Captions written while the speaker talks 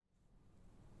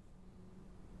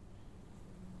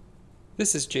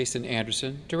This is Jason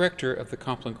Anderson, Director of the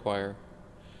Compline Choir.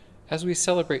 As we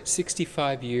celebrate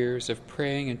 65 years of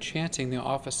praying and chanting the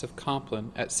office of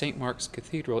Compline at St. Mark's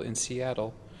Cathedral in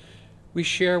Seattle, we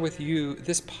share with you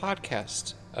this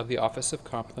podcast of the office of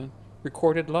Compline,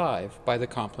 recorded live by the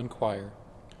Compline Choir.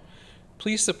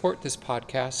 Please support this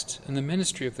podcast and the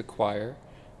ministry of the choir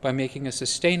by making a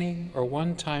sustaining or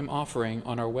one-time offering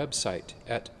on our website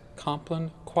at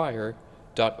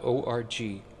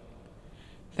complinechoir.org.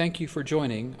 Thank you for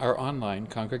joining our online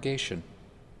congregation.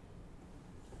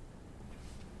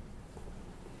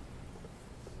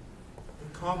 The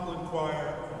Compline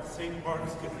Choir from St.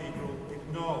 Mark's Cathedral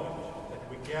acknowledge that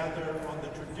we gather on the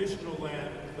traditional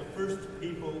land of the first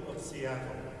people of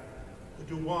Seattle, the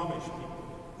Duwamish people,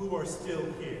 who are still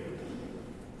here.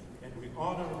 And we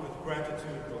honor with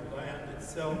gratitude the land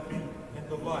itself and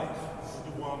the life of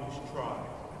the Duwamish tribe.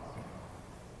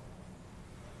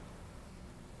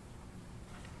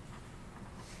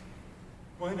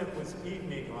 When it was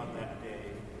evening on that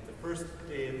day, the first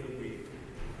day of the week,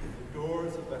 the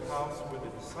doors of the house where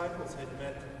the disciples had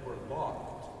met were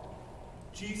locked.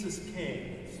 Jesus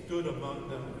came, stood among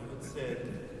them, and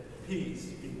said, "Peace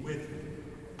be with you."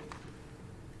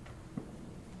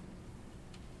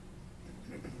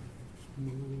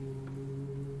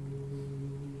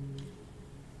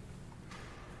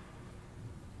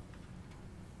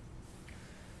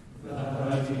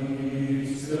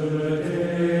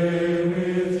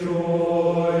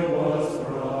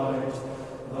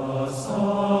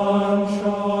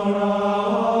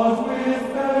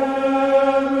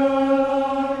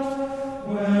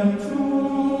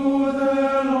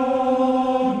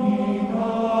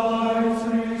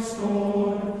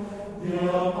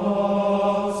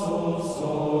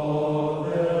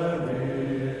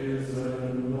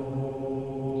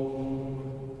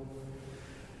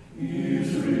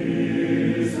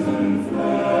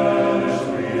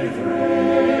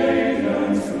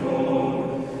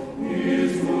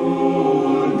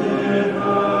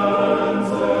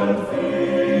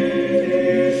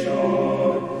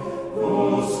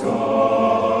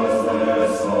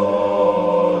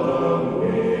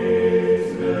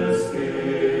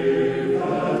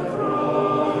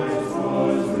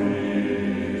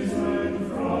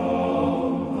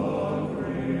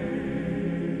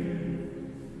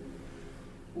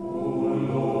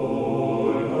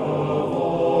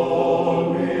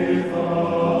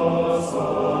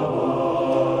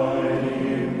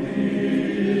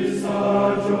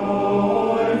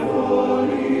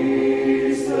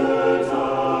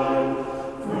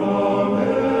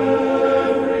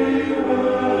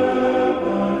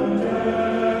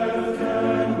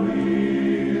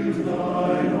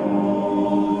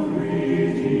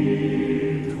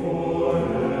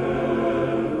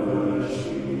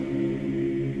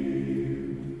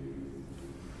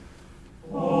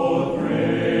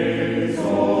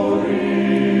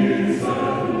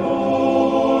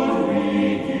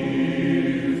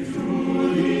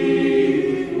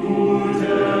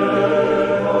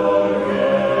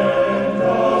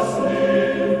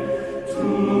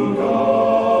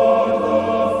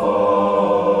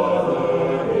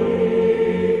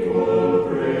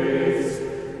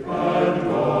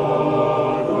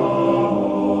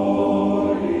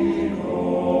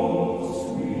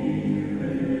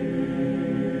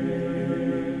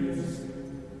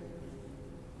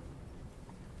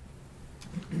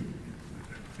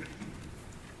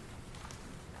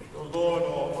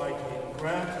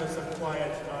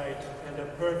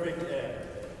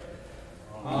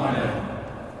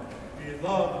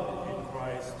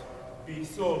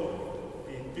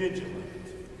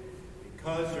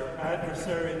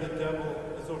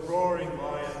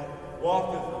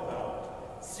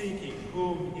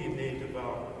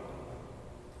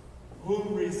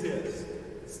 Whom resist,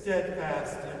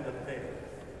 steadfast in the faith.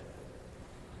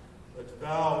 But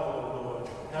thou, O Lord,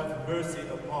 have mercy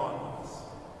upon us.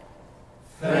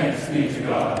 Thanks be to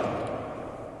God.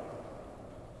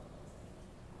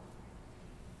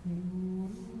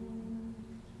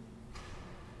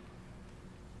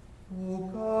 O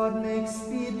God, make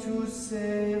speed to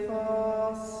save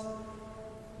us.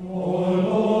 O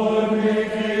Lord, make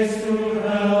haste to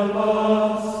help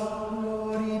us.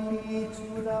 Glory be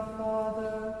to the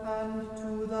Father, and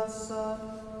to the Son,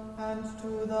 and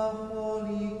to the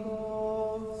Holy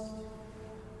Ghost.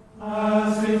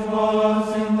 As it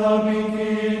was in the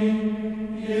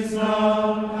beginning, is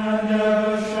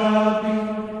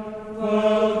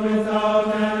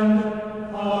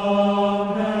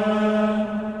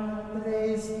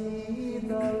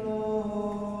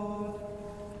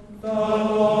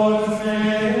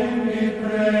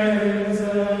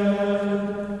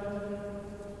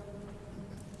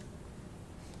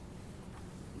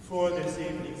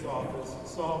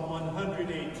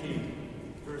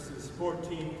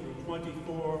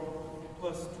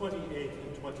 28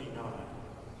 and 29.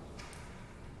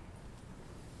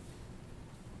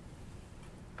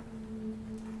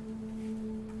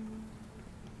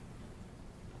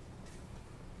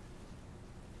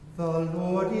 The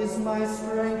Lord is my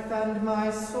strength and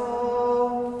my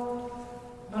song,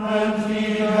 and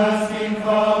he has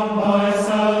become my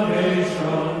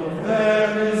salvation.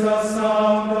 There is a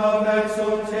sound of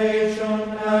exultation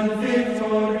and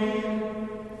victory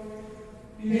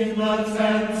in the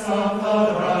tents of the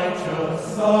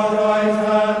righteous. The right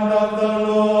hand of the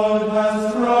Lord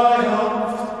has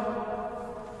triumphed.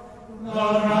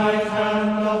 The right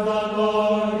hand of the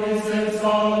Lord is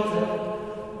exalted.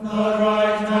 The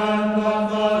right hand of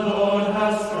the Lord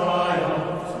has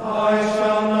triumphed. I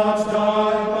shall not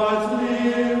die, but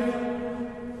live,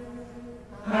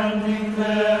 and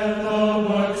declare the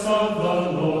works of the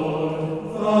Lord.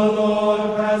 The Lord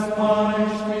has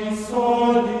punished me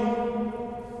sorely,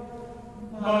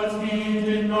 but he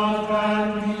did not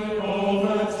hand me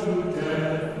over to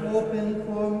death. open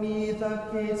for me the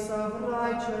gates of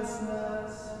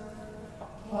righteousness.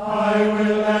 I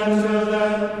will enter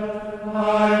them.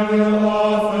 I will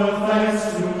offer thanks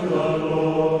to the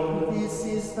Lord. This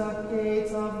is the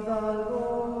gate of the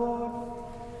Lord.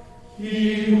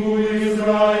 He who is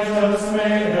righteous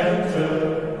may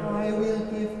enter. I will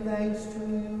give thanks to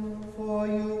you, for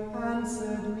you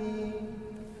answered me.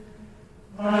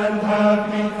 And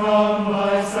have become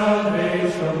my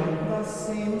salvation. The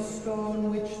same stone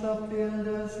which the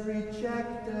builders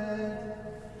rejected,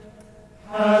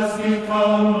 Has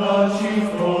become the chief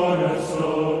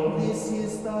cornerstone. this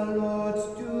is the Lord's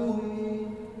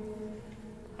doing.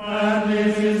 And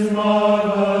it is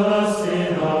marvelous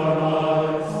in our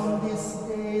eyes. On this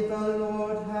day the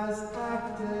Lord has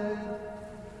acted.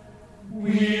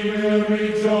 We will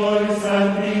rejoice and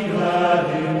be glad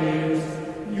in it.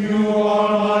 You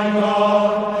are my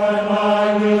God, and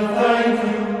I will thank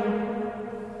you.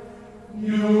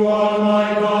 You are my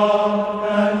God,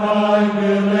 and I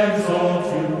will exalt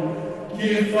you.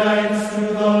 Give thanks to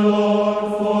the Lord,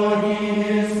 for he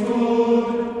is good.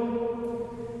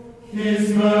 His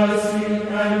mercy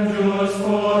endures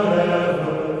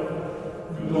forever.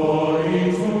 Glory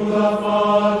to the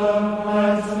Father,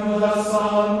 and to the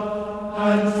Son,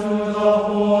 and to the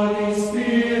Holy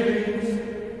Spirit,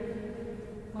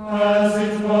 as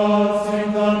it was in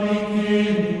the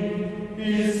beginning,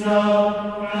 is now,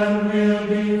 and will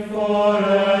be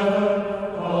forever.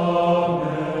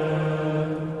 Amen.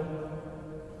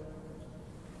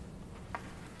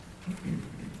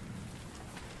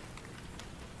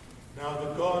 Now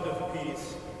the God of peace,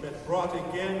 that brought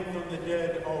again from the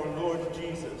dead our Lord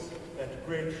Jesus, that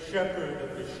great shepherd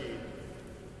of the sheep,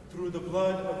 through the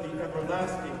blood of the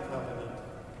everlasting covenant,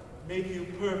 make you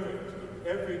perfect in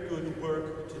every good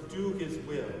work to do his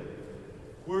will,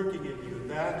 working in you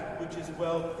that which is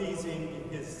well-pleasing in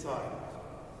his sight.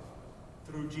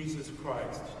 Through Jesus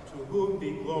Christ, to whom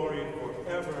be glory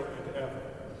forever and ever.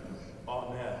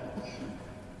 Amen.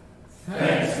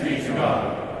 Thanks be to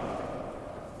God.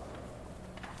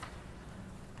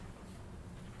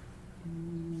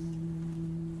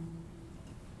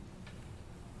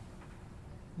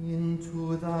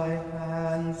 Into thy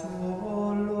hands, O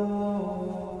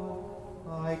Lord,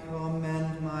 I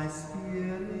commend my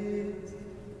spirit.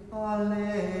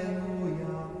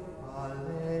 Alleluia,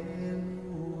 alleluia.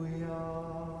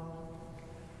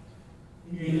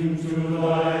 Into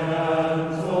thy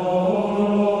hands, O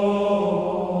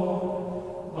Lord,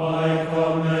 I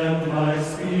commend my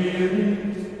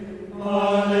spirit.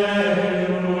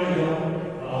 Alleluia,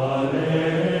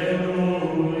 alleluia.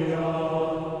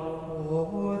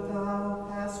 For thou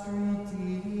hast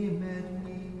redeemed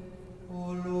me, O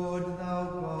Lord, thou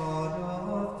God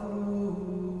of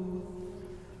truth.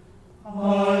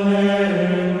 Alleluia,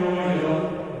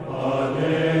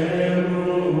 alleluia.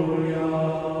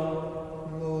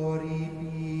 Glory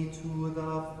be to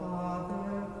the Father,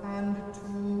 and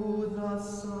to the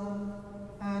Son,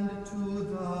 and to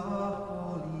the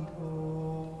Holy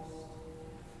Ghost.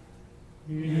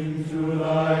 Into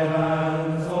thy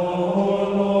hands, O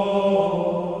Lord,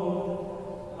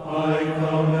 I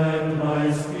commend my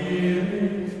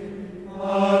spirit.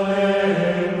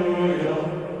 Alleluia,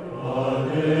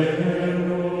 alleluia.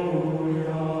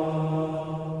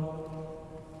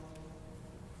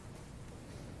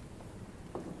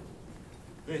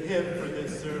 The hymn for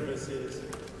this service is,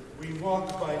 "We walk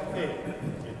by faith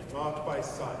and not by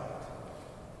sight."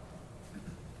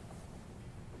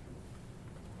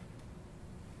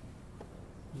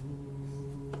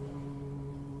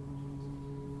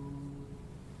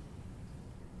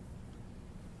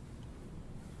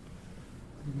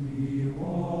 We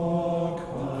walk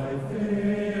by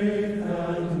faith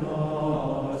and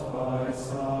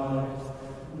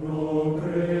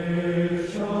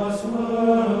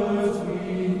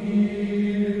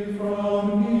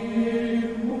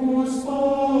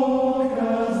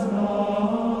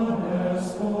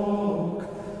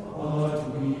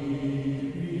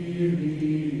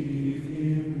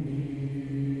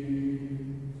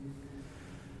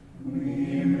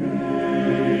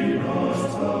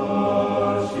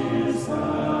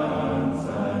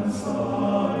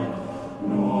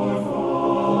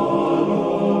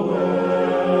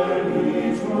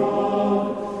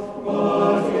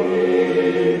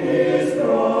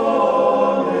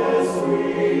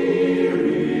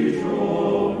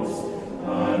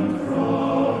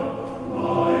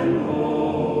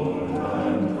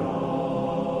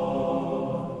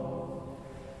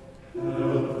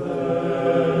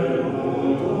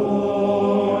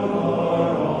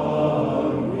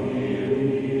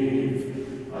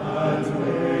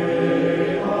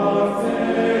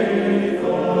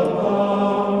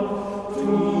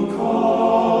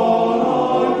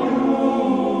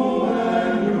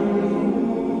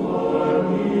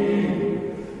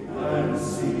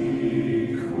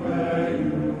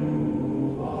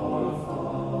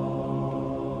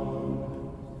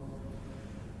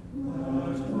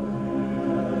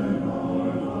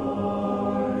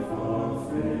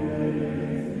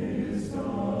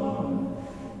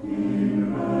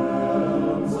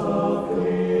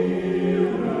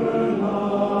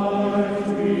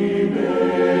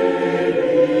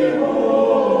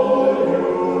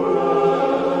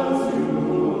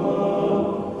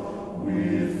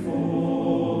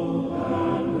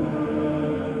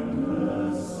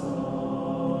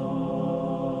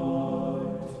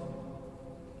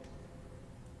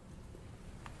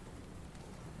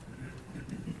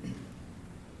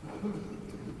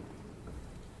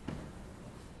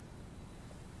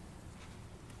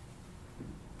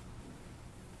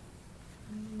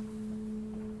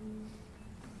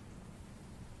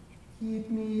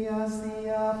Keep me as the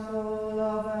apple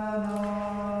of an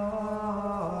eye.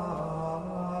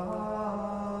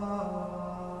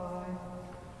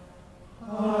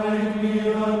 Hide me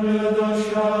under the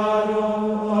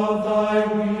shadow of thy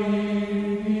wings.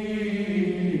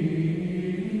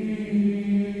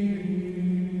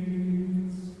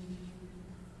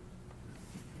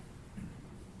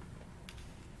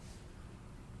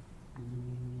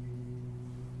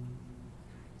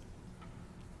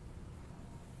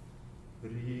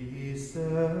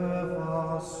 Preserve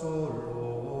us, O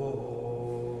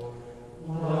Lord,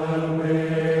 While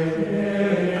waking,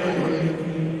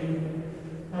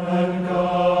 and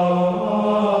guard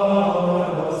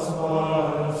us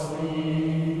while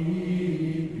sleeping,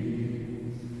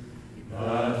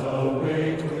 that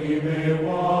awake we may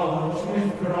watch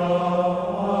with Christ,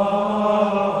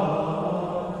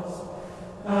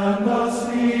 and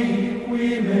asleep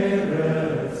we may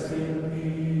rest in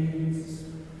peace.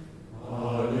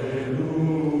 Alleluia,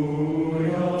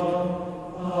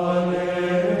 alleluia.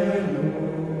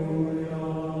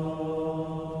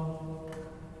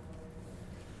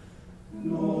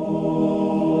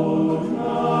 Lord,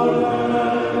 now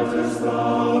lettest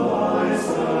thou thy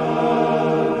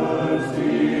servants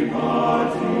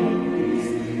depart in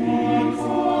peace,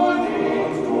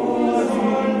 according to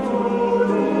thy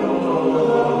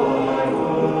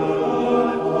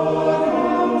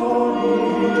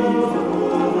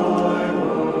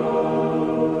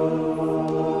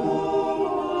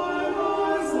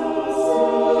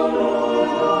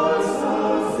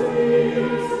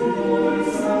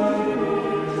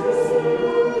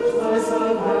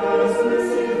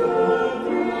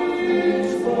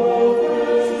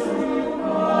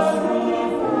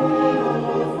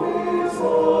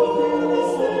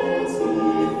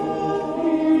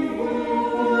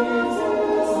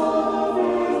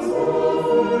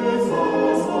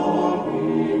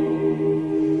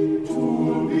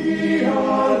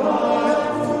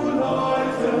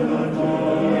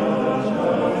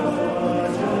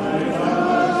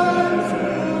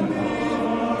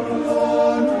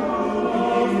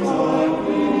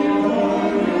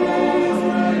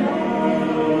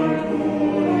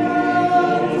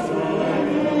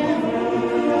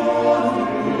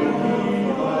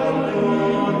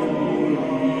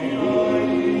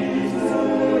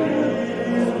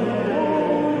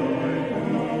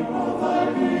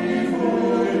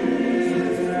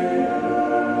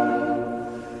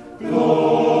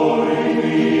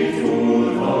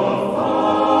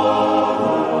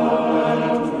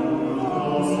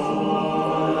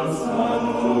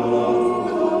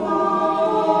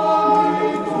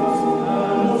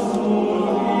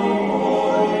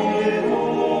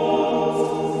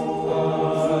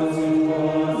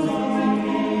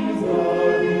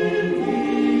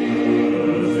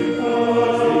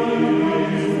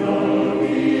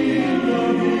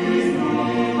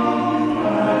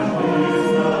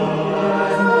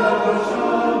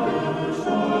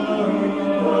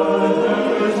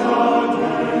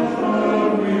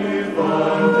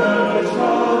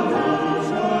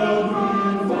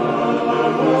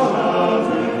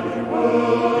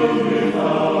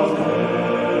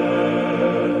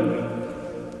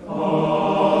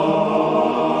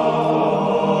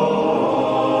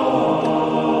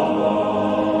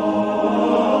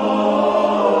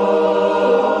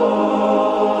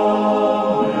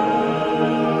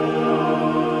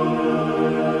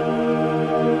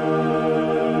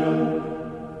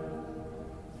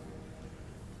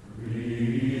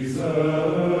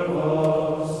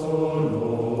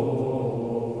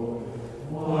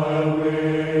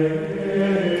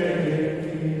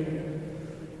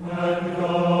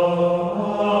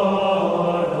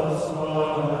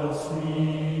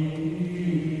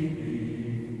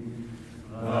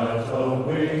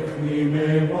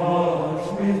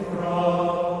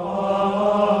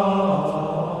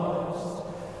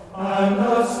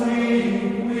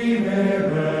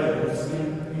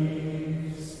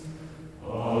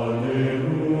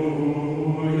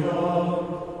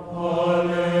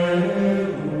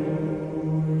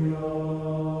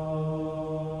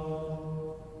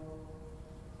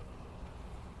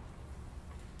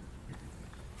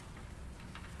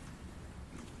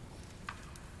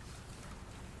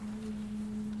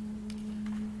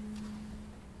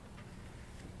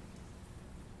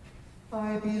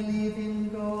I believe in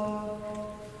God,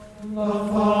 the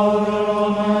Father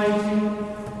Almighty,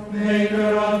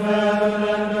 maker of heaven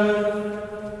and earth,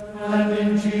 and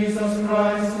in Jesus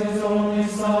Christ, his only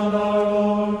Son, our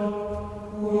Lord,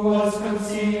 who was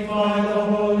conceived by the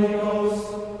Holy Ghost,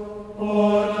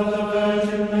 born of the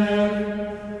Virgin Mary,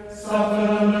 suffered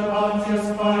under Pontius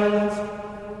Pilate,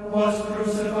 was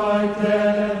crucified,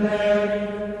 dead, and buried.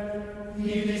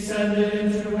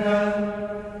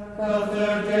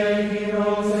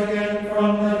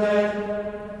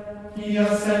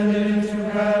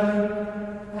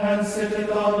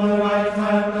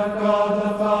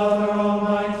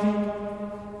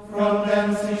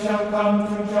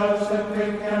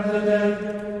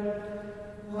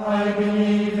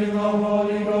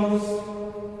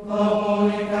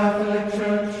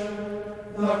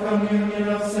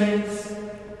 saints,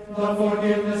 the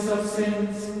forgiveness of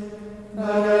sins,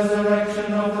 the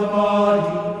resurrection of the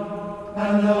body,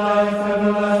 and the life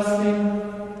everlasting.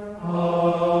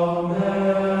 Amen.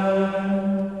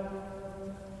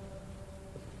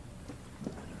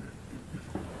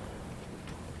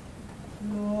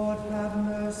 Lord, have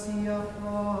mercy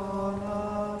upon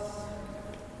us.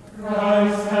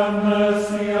 Christ, have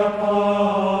mercy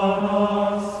upon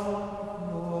us.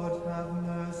 Lord, have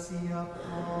mercy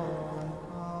upon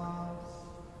us.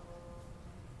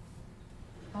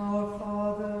 Our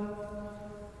Father,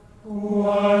 Who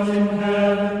art in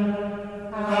heaven,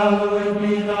 hallowed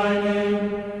be thy name.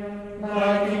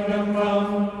 Thy kingdom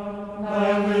come,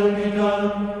 thy will be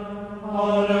done,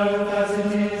 on earth as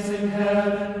it is in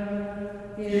heaven.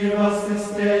 Give us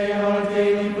this day our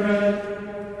daily bread,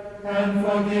 and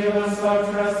forgive us our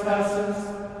trespasses,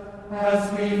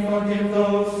 as we forgive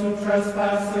those who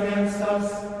trespass against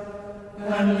us.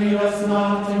 And lead us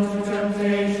not into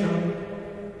temptation,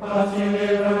 but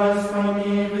deliver us from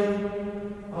evil.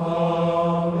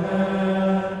 Amen.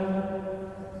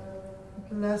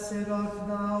 blessed art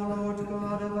thou, Lord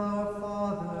God of our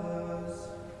fathers,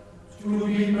 To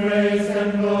be praised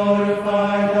and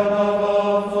glorified above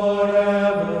all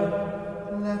forever.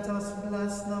 let us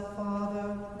bless the Father,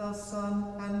 the Son,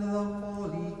 and the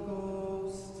Holy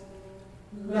Ghost.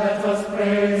 Let us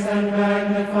praise and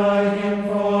magnify him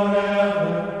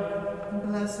forever.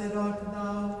 Blessed art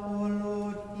thou, O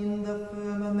Lord, in the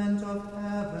firmament of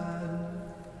heaven.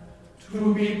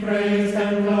 To be praised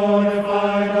and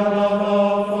glorified above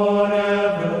all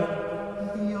forever.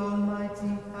 The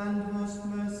Almighty and most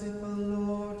merciful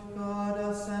Lord, guard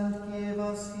us and give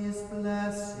us his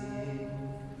blessing.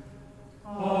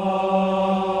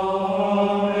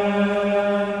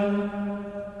 Amen.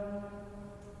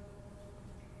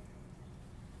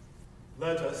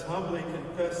 Let us humbly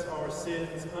confess our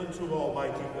sins unto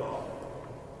Almighty God.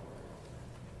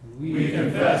 We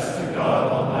confess to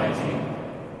God Almighty,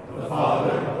 the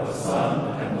Father, the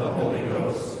Son, and the Holy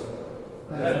Ghost,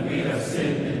 that we have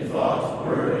sinned in thought,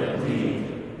 word, and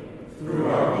deed, through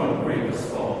our own grievous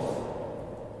fault.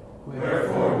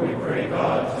 Wherefore we pray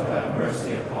God to have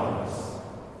mercy upon us.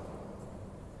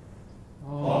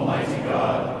 Almighty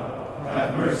God,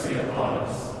 have mercy upon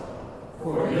us.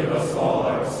 Forgive us all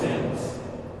our sins,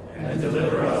 and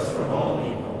deliver us from all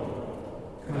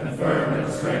evil. Confirm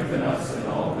and strengthen us in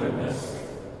all goodness,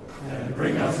 and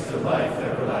bring us to life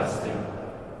everlasting.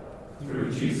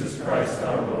 Through Jesus Christ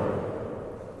our Lord.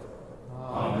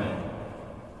 Amen.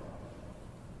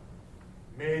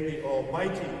 May the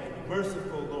Almighty and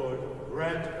merciful Lord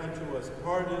grant unto us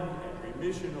pardon and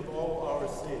remission of all our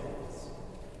sins,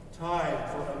 time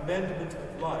for amendment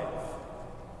of life,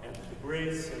 and the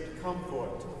grace and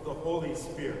comfort of the Holy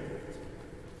Spirit.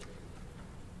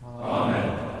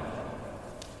 Amen.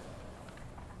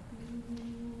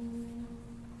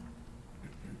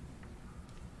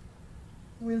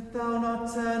 Wilt thou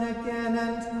not turn again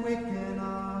and quicken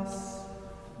us?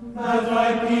 That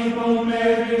thy people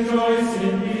may rejoice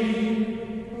in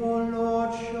thee. O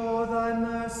Lord, show thy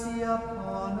mercy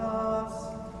upon us.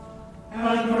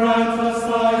 And grant us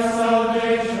thy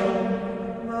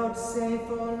salvation. Vouchsafe,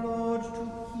 O Lord,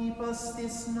 to keep us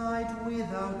this night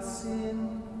without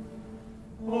sin.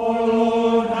 O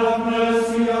Lord, have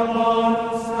mercy upon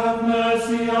us, have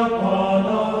mercy upon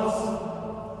us.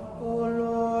 O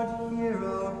Lord, hear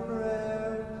our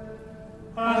prayer.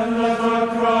 And let our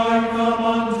cry come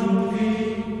unto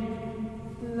thee.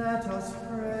 Let us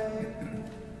pray.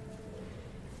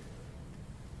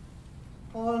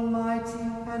 Almighty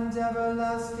and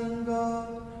everlasting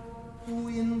God, who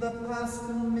in the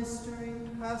Paschal mystery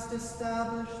hast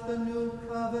established the new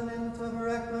covenant of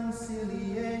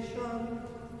reconciliation,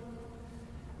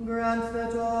 grant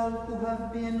that all who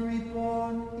have been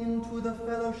reborn into the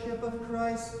fellowship of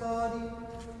Christ's body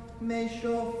may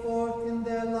show forth in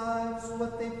their lives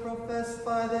what they profess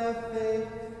by their faith.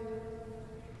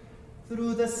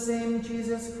 Through the same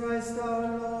Jesus Christ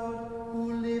our Lord,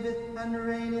 who liveth and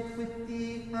reigneth with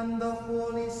thee and the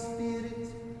Holy Spirit,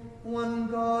 one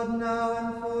God, now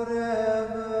and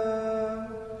forever.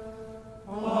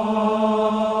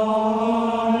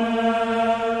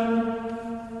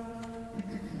 Amen.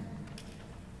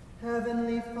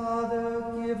 Heavenly Father,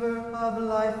 giver of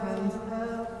life and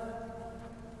health,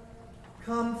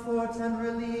 comfort and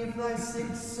relieve thy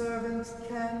sick servant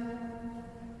Ken,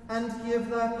 and give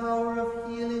thy power of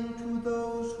healing to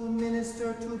those who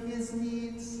minister to his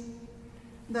needs,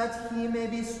 that he may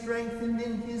be strengthened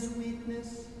in his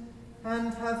weakness,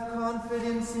 and have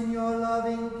confidence in your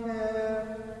loving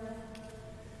care.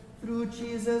 Through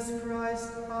Jesus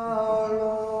Christ our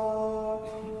Lord.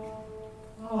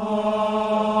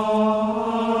 Amen.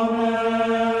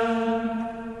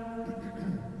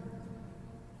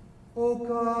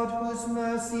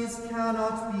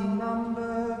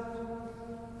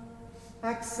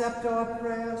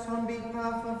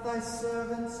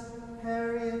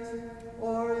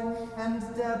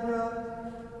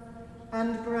 Deborah,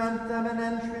 and grant them an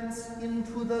entrance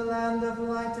into the land of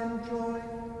light and joy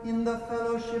in the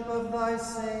fellowship of thy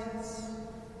saints.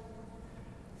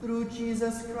 Through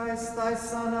Jesus Christ, thy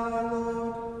Son, our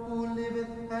Lord, who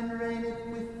liveth and reigneth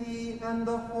with thee and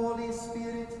the Holy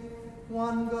Spirit,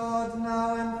 one God,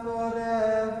 now and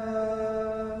forever.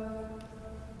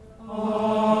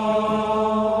 Amen.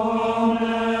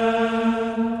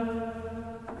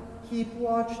 Keep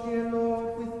watch, dear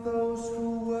Lord, with those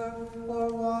who work or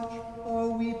watch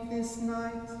or weep this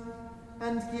night,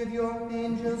 and give your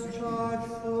angels charge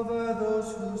over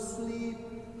those who sleep.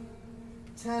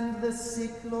 Tend the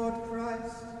sick, Lord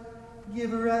Christ.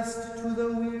 Give rest to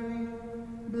the weary.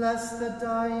 Bless the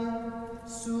dying.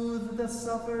 Soothe the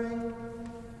suffering.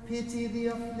 Pity the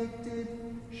afflicted.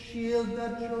 Shield the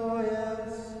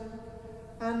joyous.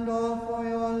 And all for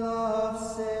your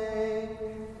love's sake.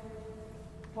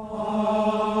 Amen.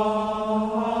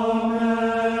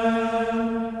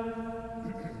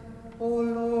 O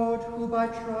Lord, who by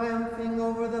triumphing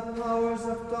over the powers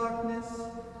of darkness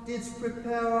didst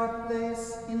prepare our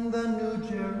place in the New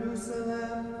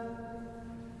Jerusalem,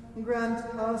 grant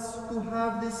us who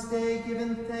have this day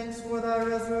given thanks for thy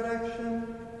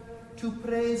resurrection, to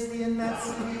praise thee in that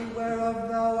city whereof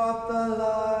thou art the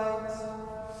light,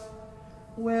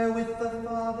 where with the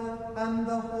Father and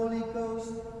the Holy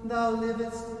Ghost thou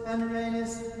livest and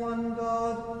reignest, one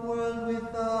God, world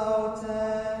without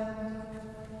end.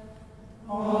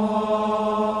 Amen.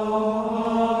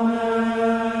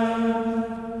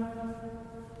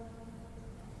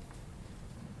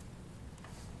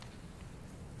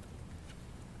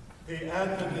 The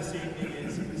anthem this evening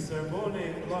is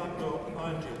Sermone Blando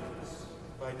Angelus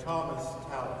by Thomas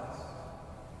Tallis.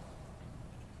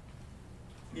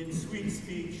 In sweet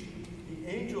speech, the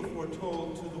angel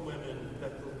foretold to the women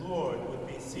that the Lord would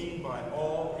be seen by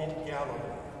all in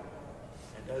Galilee.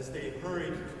 And as they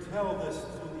hurried to tell this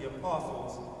to the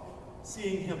apostles,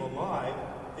 seeing him alive,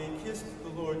 they kissed the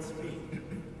Lord's feet.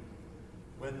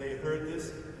 When they heard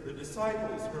this, the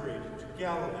disciples hurried to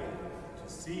Galilee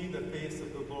to see the face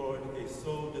of the Lord they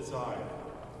so desired.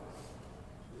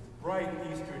 With bright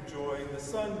Easter joy, the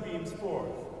sun beams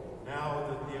forth, now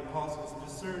that the apostles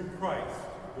discern Christ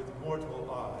with mortal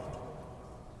eye.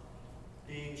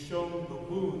 Being shown the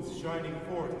wounds shining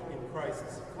forth in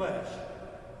Christ's flesh,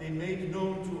 they made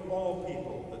known to all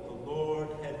people that the Lord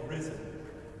had risen.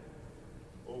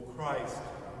 O Christ,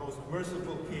 most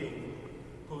merciful King,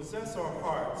 possess our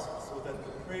hearts so that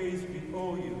the praise we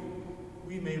owe you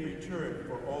we may return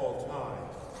for all time.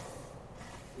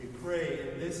 We pray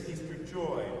in this Easter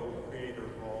joy, O Creator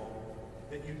of all,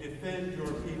 that you defend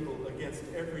your people against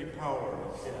every power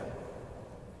of death.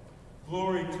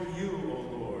 Glory to you, O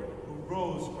Lord, who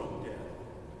rose from death,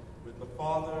 with the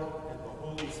Father and the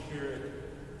Holy Spirit,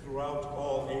 throughout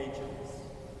all ages.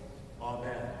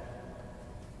 Amen.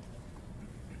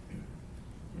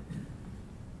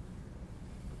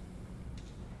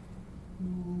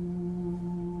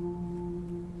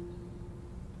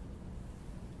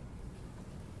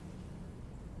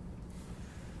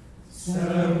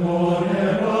 Sermone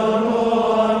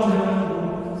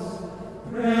Angelus,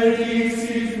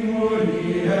 predixit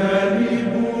mulieribus,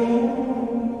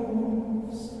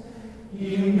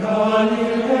 in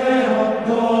Galilea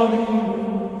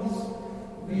Dominus,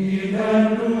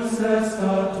 videndus est a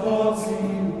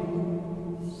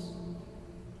totius.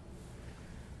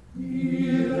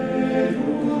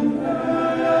 Iredum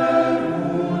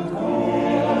verbum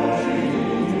cogite,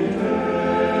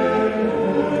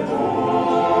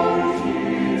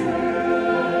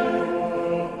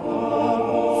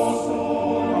 apostolis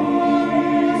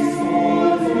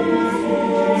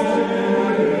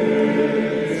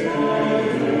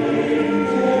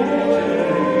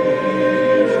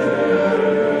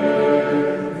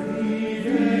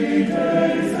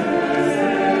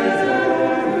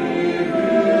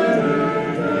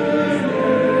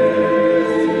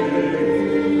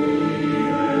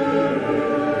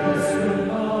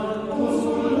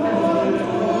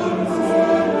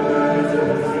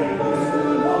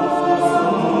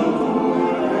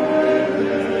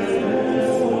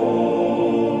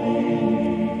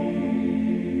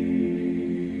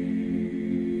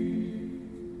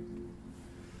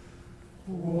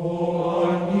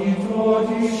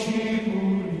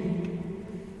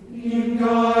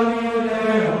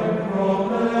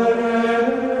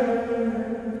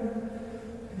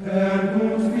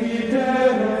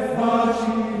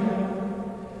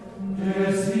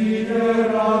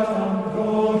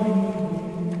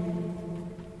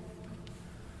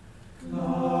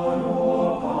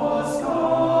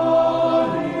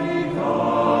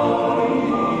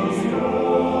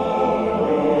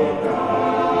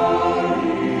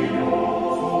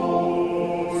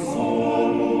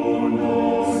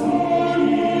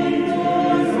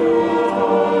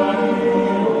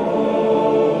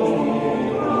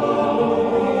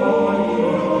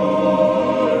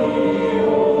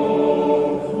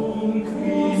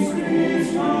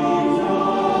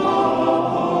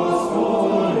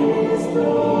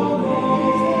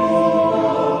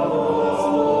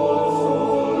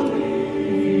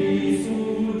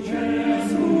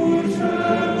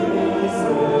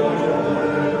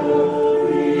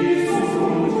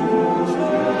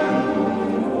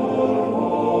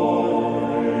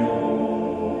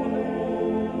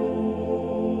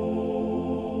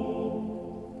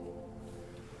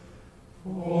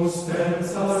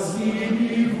adversa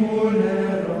sibi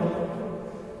vulnera,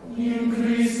 in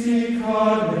Christi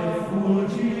carne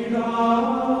fulgida.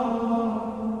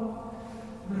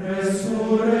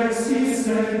 Resurrexis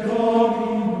et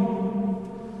Dominum,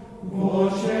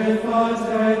 voce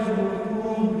facetur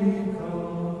publica.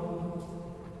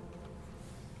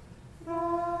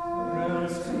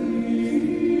 Rex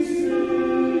Christi,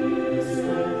 Rex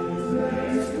Christi,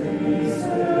 Rex Christi,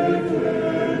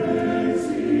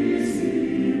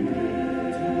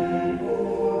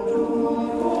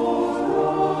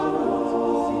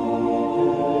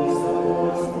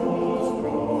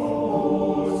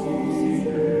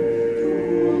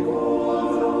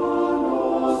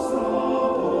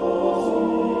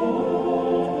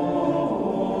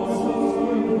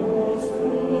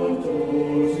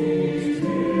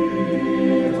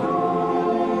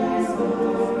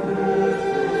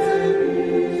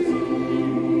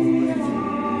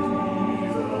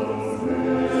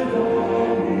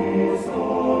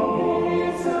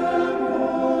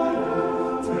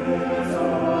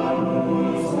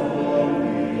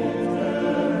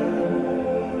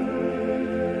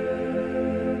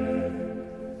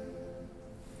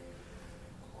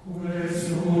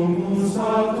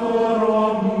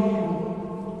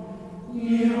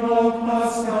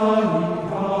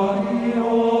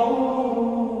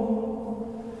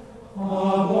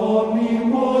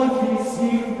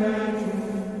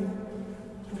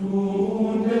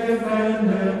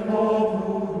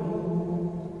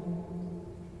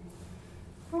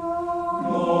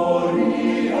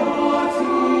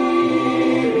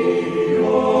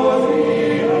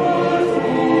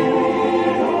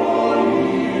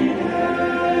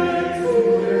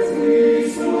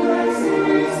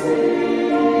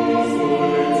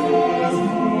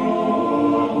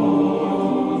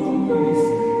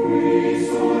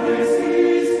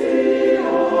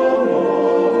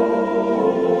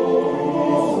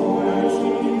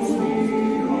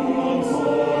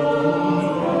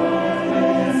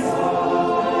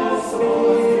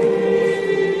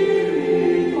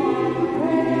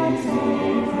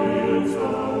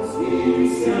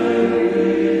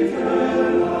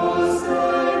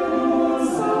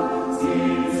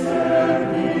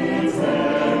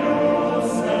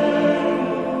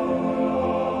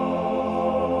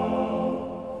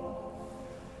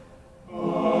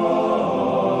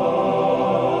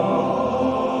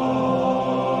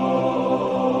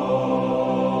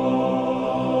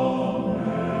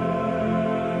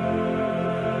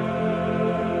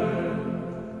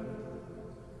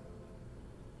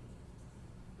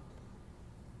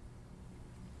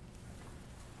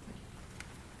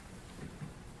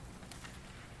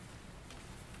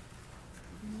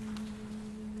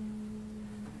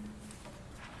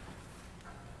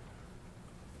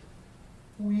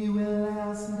 We will lay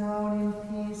us down in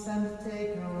peace and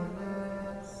take our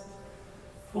rest.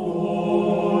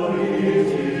 For it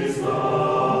is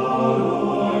thou,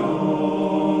 Lord,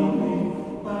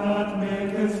 only, that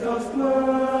makest us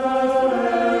blessed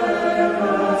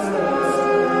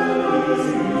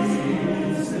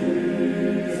in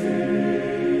safety.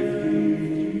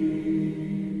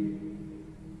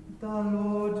 The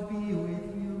Lord be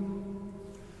with you.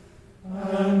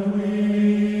 And we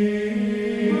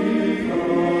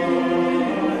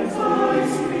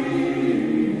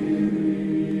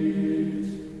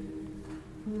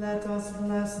Let us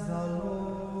bless the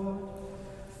Lord.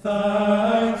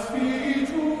 thanks be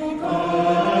to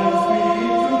God.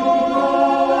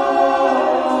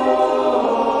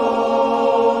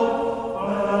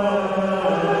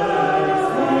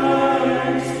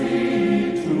 Thanks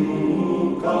be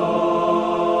to God.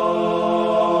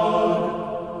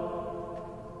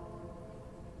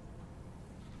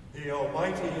 The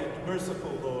Almighty and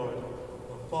merciful Lord,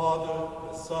 the Father,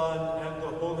 the Son, and the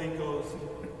Holy Ghost,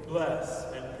 bless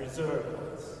and preserve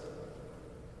us.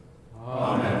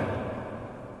 Amen.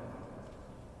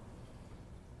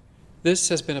 This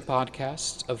has been a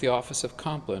podcast of the Office of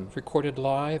Compline, recorded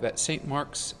live at St.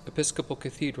 Mark's Episcopal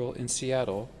Cathedral in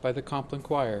Seattle by the Compline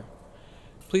Choir.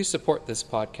 Please support this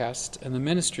podcast and the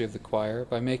ministry of the choir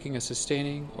by making a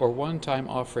sustaining or one-time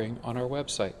offering on our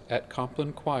website at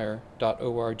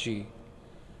complinechoir.org.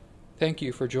 Thank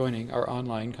you for joining our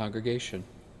online congregation.